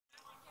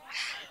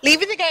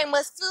Leaving the Game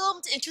was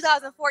filmed in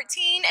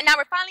 2014, and now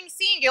we're finally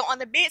seeing it on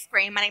the big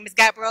screen. My name is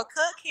Gabrielle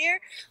Cook here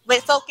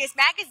with FoKus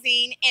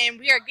Magazine, and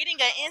we are getting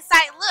an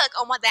inside look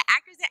on what the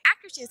actors and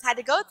actresses had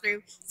to go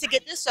through to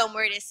get this film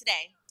where it is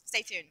today.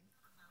 Stay tuned.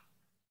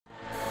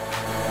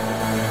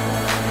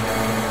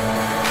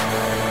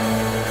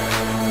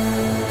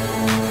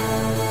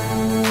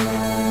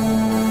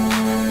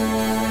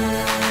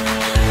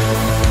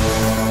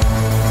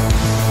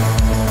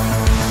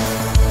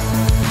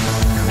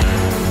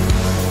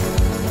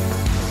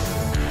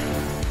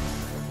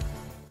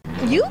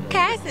 You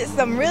casted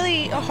some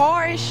really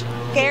harsh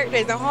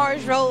characters and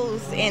harsh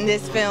roles in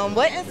this film.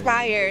 What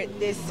inspired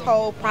this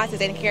whole process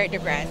and character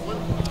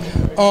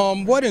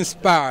casting? What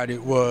inspired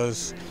it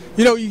was,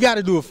 you got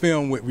to do a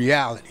film with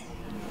reality.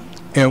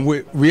 And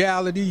with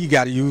reality, you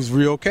got to use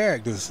real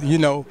characters.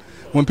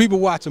 When people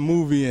watch a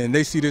movie and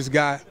they see this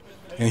guy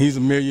and he's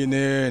a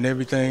millionaire and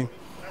everything,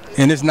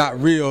 and it's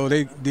not real,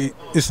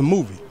 it's a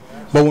movie.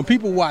 But when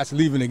people watch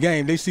Leaving the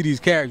Game, they see these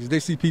characters, they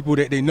see people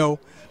that they know,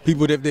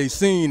 people that they've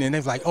seen, and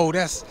they're like, oh,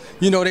 that's,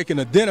 they can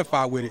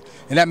identify with it,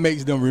 and that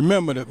makes them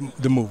remember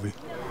the movie.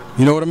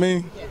 You know what I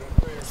mean?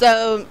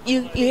 So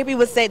you hear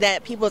people say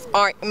that people's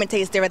art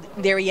imitates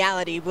their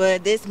reality.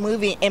 Would this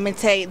movie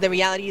imitate the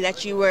reality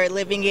that you were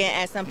living in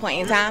at some point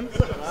in time?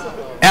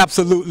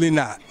 Absolutely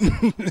not.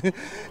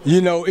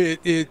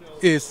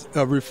 It's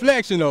a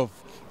reflection of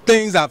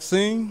things I've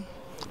seen,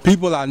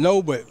 people I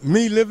know, but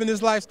me living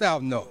this lifestyle,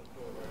 no.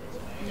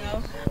 No.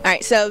 All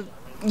right, so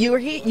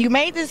you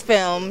made this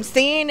film,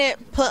 seeing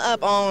it put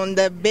up on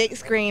the big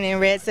screen in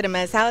red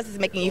cinemas. How is this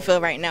making you feel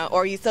right now?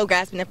 Or are you so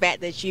grasping the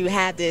fact that you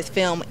have this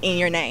film in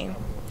your name?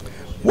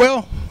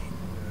 Well,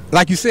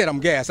 like you said, I'm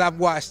gassed. I've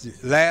watched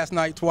it last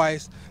night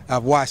twice.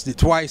 I've watched it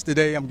twice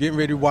today. I'm getting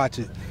ready to watch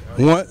it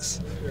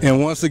once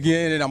and once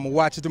again, and I'm gonna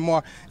watch it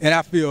tomorrow. And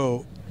I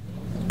feel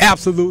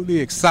absolutely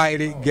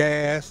excited,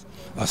 gassed,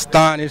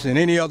 astonished, and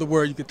any other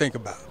word you could think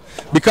about.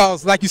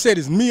 Because, like you said,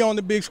 it's me on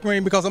the big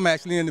screen because I'm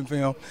actually in the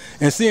film.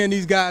 And seeing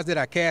these guys that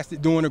I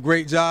casted doing a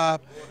great job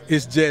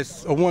is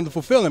just a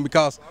wonderful feeling,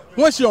 because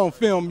once you're on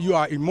film, you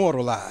are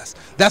immortalized.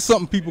 That's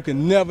something people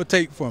can never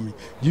take from you.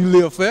 You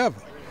live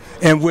forever.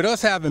 And with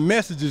us having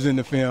messages in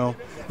the film,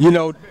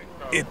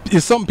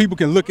 it's something people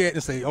can look at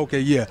and say,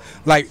 okay, yeah.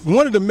 Like,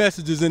 one of the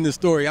messages in this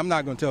story, I'm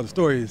not going to tell the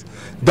story, is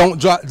don't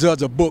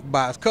judge a book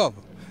by its cover.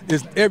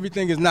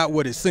 Everything is not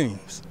what it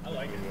seems.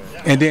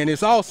 And then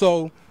it's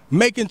also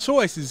making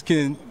choices.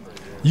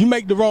 You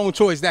make the wrong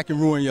choice, that can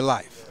ruin your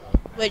life.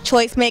 Would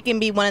choice making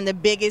be one of the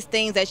biggest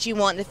things that you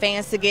want the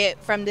fans to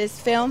get from this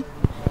film?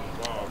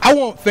 I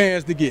want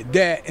fans to get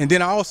that, and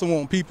then I also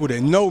want people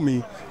that know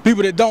me,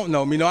 people that don't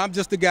know me. I'm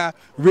just a guy,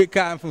 Rick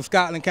Cotton from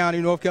Scotland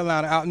County, North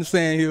Carolina, out in the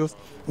Sandhills,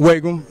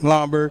 Wagram,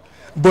 Lombard.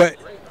 But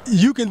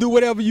you can do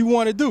whatever you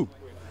want to do.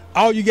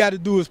 All you got to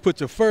do is put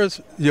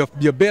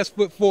your best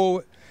foot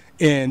forward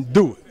and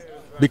do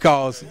it.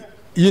 Because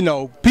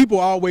people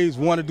always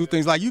want to do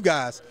things like you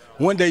guys.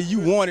 One day you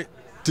wanted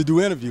to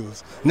do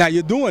interviews. Now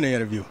you're doing an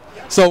interview.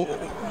 So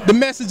the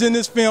message in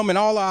this film and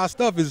all of our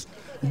stuff is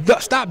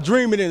stop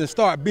dreaming it and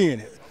start being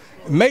it.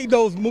 Make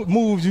those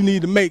moves you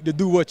need to make to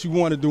do what you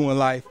want to do in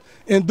life,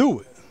 and do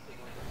it.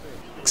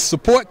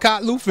 Support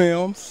Cotlu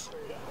Films.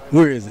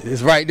 Where is it?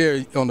 It's right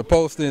there on the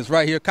poster. It's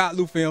right here,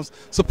 Cotlu Films.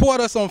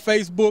 Support us on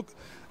Facebook.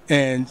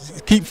 And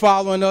keep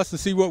following us and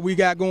see what we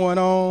got going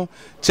on.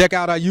 Check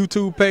out our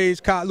YouTube page,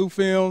 Cotlu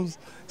Films.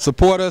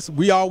 Support us.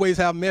 We always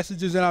have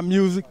messages in our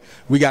music.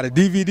 We got a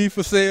DVD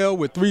for sale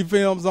with 3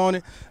 films on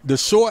it. The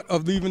short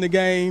of Leaving the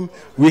Game.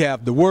 We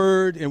have The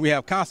Word, and we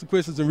have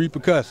Consequences and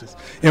Repercussions.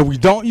 And we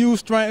don't use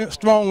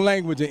strong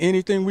language in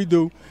anything we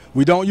do.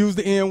 We don't use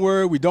the N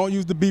word. We don't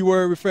use the B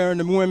word referring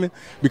to women,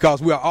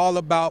 because we are all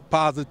about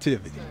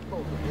positivity.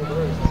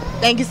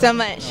 Thank you so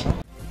much.